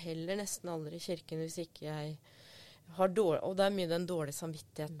 Jeg går heller nesten aldri i kirken hvis ikke jeg har dårlig, og det mye den dårlige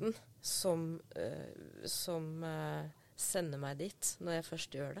samvittigheten som sender meg dit når jeg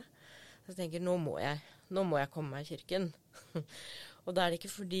først gjør det. Så jeg tenker, nå må jeg komme meg i kirken. Og det det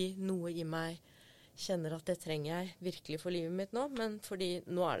ikke fordi noe i meg kjenner at det trenger jeg virkelig for livet mitt nå, men fordi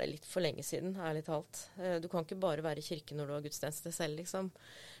nå det litt for lenge siden, ærlig talt. Du kan ikke bare være i kirken når du har gudstjeneste selv, liksom.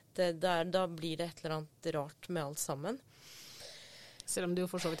 Da blir det et eller annet rart med alt sammen. Selv om det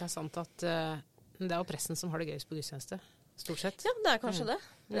jo for så vidt sant at det jo presten som har det gøyest på gudstjeneste, stort sett. Ja, det kanskje det,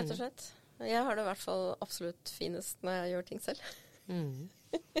 rett og slett. Jeg har det i hvert fall absolutt finest når jeg gjør ting selv.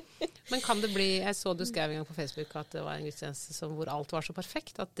 Men kan det bli, jeg så du skrev en gang på Facebook at det var en gudstjeneste hvor alt var så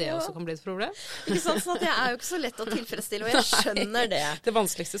perfekt, at det også kan bli et problem? Ikke sant, sånn at jeg jo ikke så lett å tilfredsstille, og jeg skjønner det. Det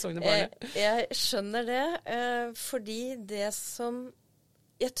vanskeligste sognebarnet. Jeg skjønner det, fordi det som,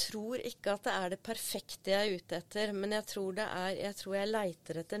 jeg tror ikke at det det perfekte jeg ute etter, men jeg tror jeg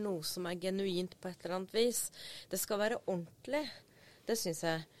leiter etter noe som genuint på et eller annet vis. Det skal være ordentlig, det synes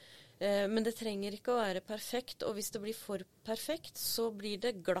jeg. Men det trenger ikke å være perfekt, og hvis det blir for perfekt, så blir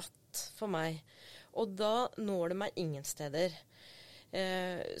det glatt for meg. Og da når det meg ingen steder.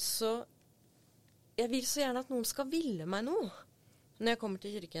 Så jeg vil så gjerne at noen skal ville meg noe når jeg kommer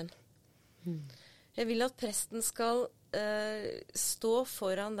til kirken. Jeg vil at presten skal stå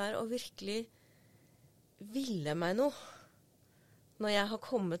foran der og virkelig ville meg noe når jeg har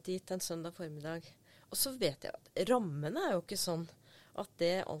kommet dit en søndag formiddag. Og så vet jeg at rammene jo ikke sånn at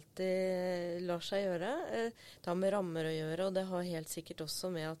det alltid lar seg gjøre. Det har med rammer å gjøre, og det har helt sikkert også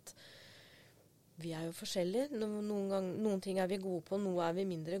med at vi jo forskjellige. Noen ting vi gode på, noe vi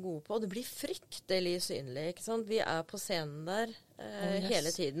mindre gode på, og det blir fryktelig synlig, ikke sant? Vi på scenen der hele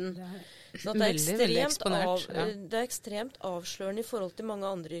tiden. Veldig eksponert. Det ekstremt avslørende i forhold til mange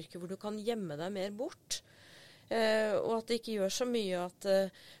andre yrker, hvor du kan gjemme deg mer bort. Og at det ikke gjør så mye at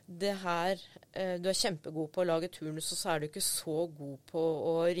det her du kjempegod på å lage turnus, og så du ikke så god på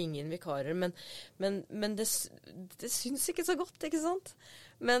å ringe inn vikarer, men det syns ikke så godt, ikke sant?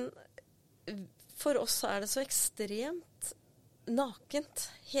 Men for oss det så ekstremt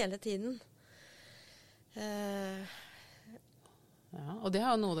nakent hele tiden. Ja, og det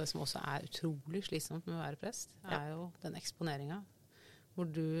jo noe av det som også utrolig slitsomt med å være prest, jo den eksponeringen,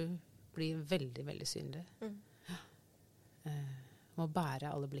 hvor du blir veldig, veldig synlig. Må bære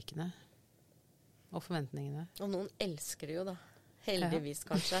alle blikkene og forventningene. Og noen elsker det jo da. Heldigvis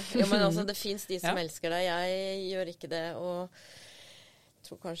kanskje. Jo, men altså det finnes de som elsker deg. Jeg gjør ikke det, og jeg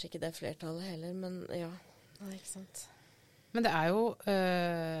tror kanskje ikke det flertallet heller, men ja. Nei, ikke sant. Men det jo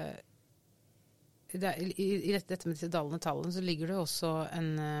i dette med disse dalende tallene så ligger det også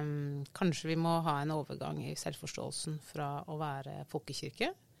kanskje vi må ha en overgang i selvforståelsen fra å være folkekirke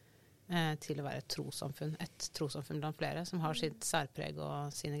til å være et trossamfunn blant flere, som har sitt særpreg og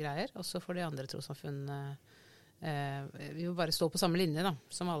sine greier. Og så får de andre trossamfunnene vi må bare stå på samme linje da,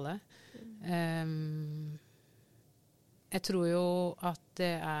 som alle. Jeg tror jo at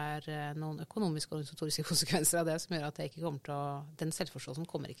det noen økonomiske og organisatoriske konsekvenser av det som gjør at det ikke kommer til å, den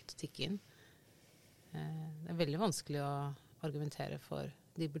selvforståelsen kommer ikke til å tikke inn. Det veldig vanskelig å argumentere for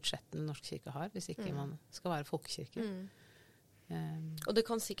de budsjettene Norsk kirke har, hvis ikke man skal være folkekirke. Og det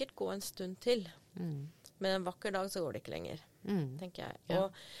kan sikkert gå en stund til. Men en vakker dag så går det ikke lenger, tenker jeg. Ja.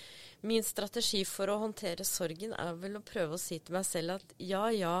 Og min strategi for å håndtere sorgen vel å prøve å si til meg selv at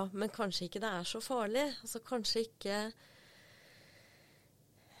ja, men kanskje ikke det så farlig. Altså kanskje ikke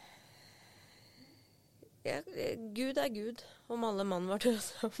Gud Gud, om alle mann var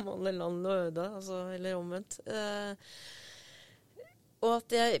døde, om alle land og øde, altså, eller omvendt. Og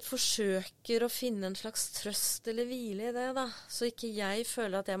at jeg forsøker å finne en slags trøst eller hvile i det, da. Så ikke jeg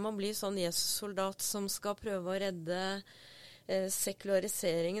føler at jeg må bli sånn Jesus-soldat som skal prøve å redde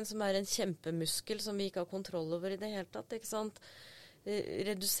sekulariseringen, som en kjempemuskel som vi ikke har kontroll over i det hele tatt, ikke sant?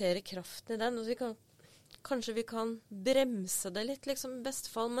 Redusere kraften i den. Og kanskje vi kan bremse det litt, liksom, i beste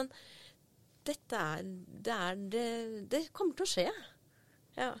fall, men det kommer til å skje.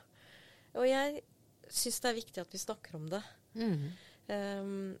 Ja. Og jeg synes det er viktig at vi snakker om det.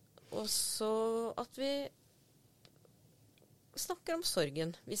 Og så at vi snakker om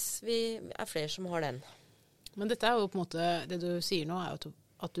sorgen, hvis vi er flere som har den. Men dette er jo på en måte, det du sier nå, er jo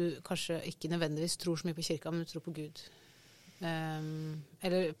at du kanskje ikke nødvendigvis tror så mye på kirka, men du tror på Gud.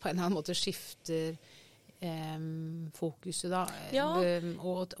 Eller på en eller annen måte skifter fokuset da. Ja.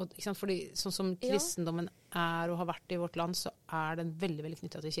 Og, ikke sant? Fordi sånn som kristendommen er og har vært i vårt land, så er den veldig, veldig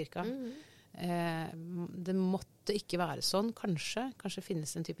knyttet til kirka. Det måtte ikke være sånn, kanskje. Kanskje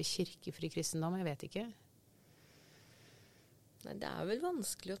finnes det en type kirkefri kristendom, jeg vet ikke. Nei, det er vel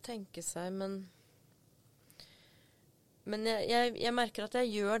vanskelig å tenke seg, men jeg merker at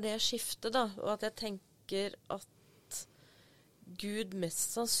jeg gjør det skiftet da, og at jeg tenker at Gud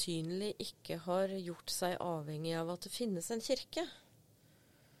mest sannsynlig ikke har gjort seg avhengig av at det finnes en kirke.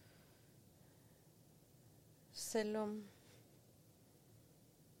 Selv om...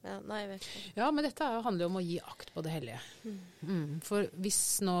 Ja, nei, jeg vet ikke. Ja, men dette handler jo om å gi akt på det hellige. For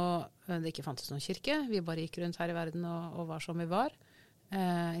hvis nå det ikke fantes noen kirke, vi bare gikk rundt her i verden og var som vi var,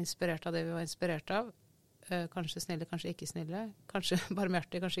 inspirert av det vi var inspirert av, kanskje snille, kanskje ikke snille, kanskje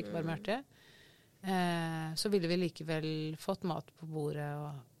barmhjertige, kanskje ikke barmhjertige, så ville vi likevel fått mat på bordet og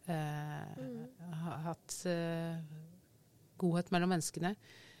hatt godhet mellom menneskene.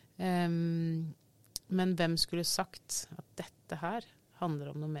 Men hvem skulle sagt at dette her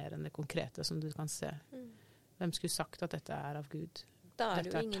handler om noe mer enn det konkrete som du kan se? Hvem skulle sagt at dette er av Gud? Da er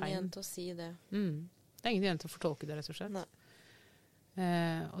det jo ingen igjen til å si det. Det er ingen igjen til å fortolke det, rett og slett. Nei.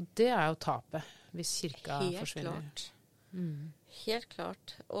 Og det er jo tapet hvis kirka forsvinner. Helt klart. Helt klart.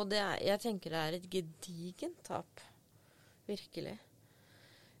 Og jeg tenker det er et gedigent tap. Virkelig.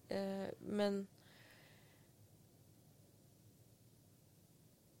 Men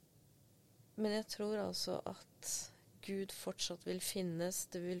jeg tror altså at Gud fortsatt vil finnes.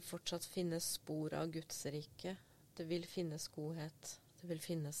 Det vil fortsatt finnes spor av Guds rike. Det vil finnes godhet. Det vil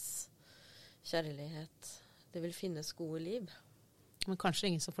finnes kjærlighet. Det vil finnes gode liv. Men kanskje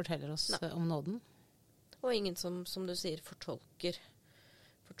ingen som forteller oss om nåden? Og ingen som du sier, fortolker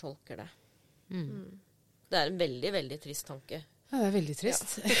det. Det er en veldig, veldig trist tanke. Ja, det er veldig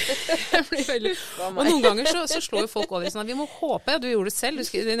trist. Ja. Og noen ganger så slår jo folk over i sånn at vi må håpe, du gjorde det selv,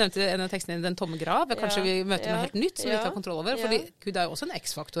 du nevnte en av tekstene i Den tomme grav, kanskje vi møter noe helt nytt som vi ikke har kontroll over, fordi Gud er jo også en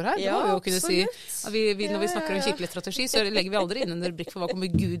X-faktor her. Det må vi jo kunne si. Når vi snakker om kirkelig strategi, så legger vi aldri inn en rubrikk for hva kommer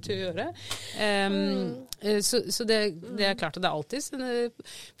Gud til å gjøre. Så det er klart at det er alltid en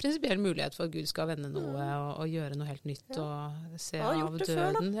prinsipiell mulighet for at Gud skal vende noe og gjøre noe helt nytt og se av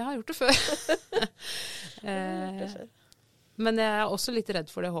døden. Jeg har gjort det før. Men jeg er også litt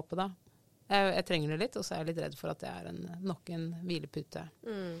redd for det håpet da. Jeg trenger det litt, og så er jeg litt redd for at det er nok en hvilepute.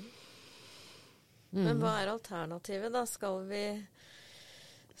 Men hva er alternativet da?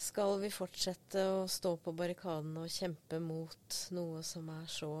 Skal vi fortsette å stå på barrikadene og kjempe mot noe som er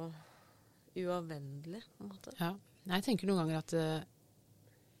så uavvendelig, på en måte? Ja, jeg tenker noen ganger at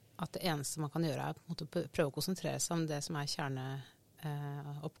det eneste man kan gjøre er på en måte prøve å konsentrere seg om det som er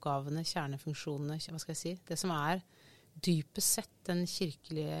kjerneoppgavene, kjernefunksjonene, hva skal jeg si? Det som er dypest sett den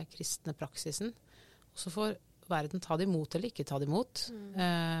kirkelige kristne praksisen. Og så får verden ta det imot eller ikke ta det imot.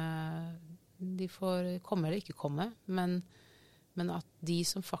 De får komme eller ikke komme, men at de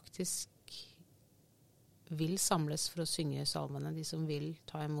som faktisk vil samles for å synge salmene, de som vil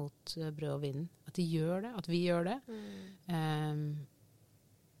ta imot brød og vin, at de gjør det, at vi gjør det.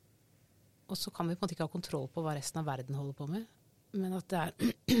 Og så kan vi på en måte ikke ha kontroll på hva resten av verden holder på med, men at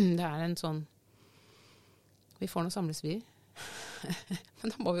det er en sånn vi får nå samles vi.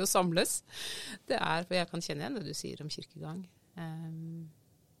 Men da må vi jo samles. For jeg kan kjenne igjen det du sier om kirkegang.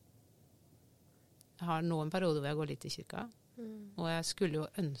 Jeg har noen perioder hvor jeg går litt i kirka, og jeg skulle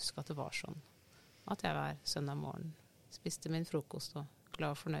jo ønske at det var sånn. At jeg hver søndag morgen spiste min frokost og glad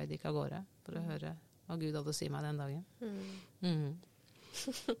og fornøyd gikk av gårde for å høre hva Gud hadde å si meg den dagen.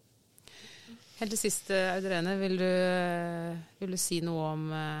 Helt til sist, Audrene, vil du si noe om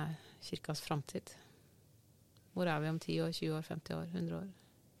kirkas framtid? Hvor er vi om 10 år, 20 år, 50 år, 100 år?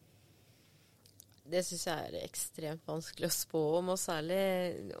 Det synes jeg er ekstremt vanskelig å spå om, og særlig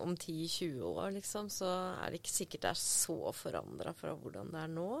om 10-20 år, liksom, så er det ikke sikkert det er så forandret fra hvordan det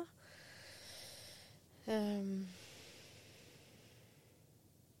er nå.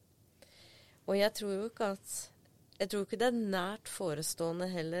 Og jeg tror jo ikke det er nært forestående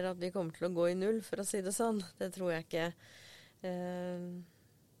heller at vi kommer til å gå i null, for å si det sånn. Det tror jeg ikke.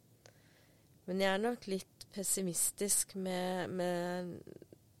 Men jeg er nok litt pessimistisk med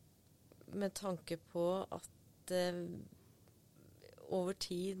tanke på at over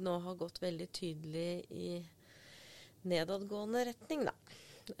tid nå har gått veldig tydelig i nedadgående retning, da.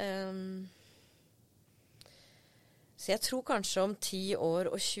 Så jeg tror kanskje om 10 år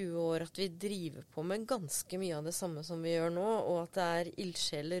og 20 år at vi driver på med ganske mye av det samme som vi gjør nå, og at det er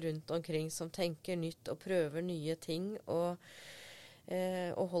ildsjeler rundt omkring som tenker nytt og prøver nye ting og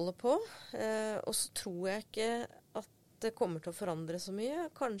holder på. Og så tror jeg ikke at det kommer til å forandre så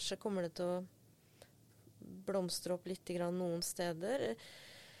mye. Kanskje kommer det til å blomstre opp litt grann noen steder.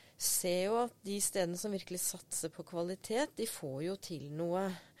 Ser jo at de stedene som virkelig satser på kvalitet, de får jo til noe.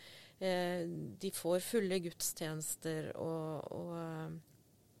 De får fulle gudstjenester og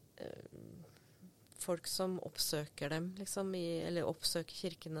folk som oppsøker dem, liksom, eller oppsøker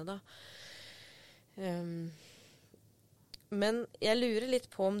kirkene, da. Men jeg lurer litt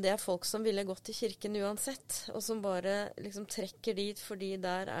på om det er folk som ville gått til kirken uansett, og som bare liksom trekker dit fordi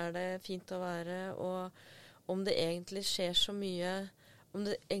der er det fint å være, og om det egentlig skjer så mye, om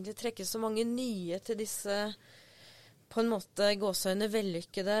det egentlig trekkes så mange nye til disse på en måte gåseøyne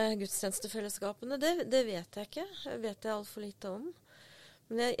vellykkede gudstjenestefellesskapene, det vet jeg ikke. Det vet jeg alt for lite om.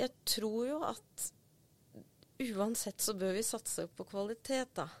 Men jeg tror jo at uansett så bør vi satse på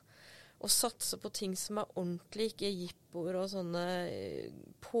kvalitet, da. Og satse på ting som er ordentlig, ikke jippoer og sånne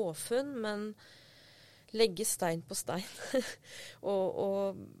påfunn, men legge stein på stein.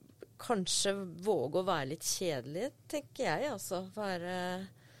 og kanskje våge å være litt kjedelig, tenker jeg, altså. Være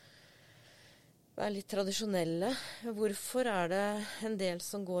litt tradisjonelle. Hvorfor er det en del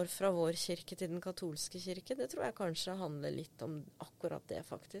som går fra vår kirke til den katolske kirke? Det tror jeg kanskje handler litt om akkurat det,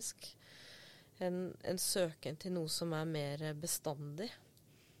 faktisk. En søken til noe som er mer bestandig.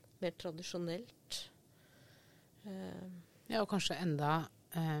 Mer tradisjonelt. Ja, og kanskje enda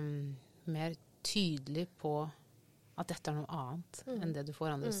mer tydelig på at dette er noe annet enn det du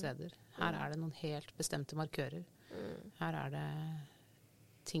får andre steder. Her er det noen helt bestemte markører. Her er det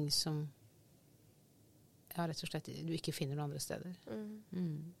ting som rett og slett du ikke finner noen andre steder.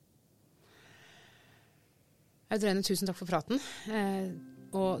 Audrene, tusen takk for praten.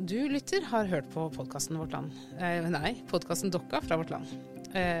 Og du, lytter, har hørt på podcasten Vårt Land. Podcasten Dokka fra Vårt Land.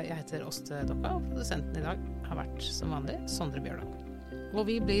 Jeg heter Åste Dokka, og produsenten i dag har vært som vanlig Sondre Bjørndal. Og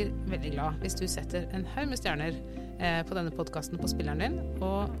vi blir veldig glad hvis du setter en haug med stjerner på denne podcasten på spilleren din,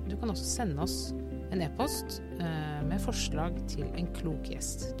 og du kan også sende oss en e-post med forslag til en klok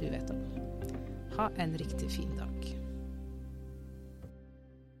gjest du vet om. Ha en riktig fin dag.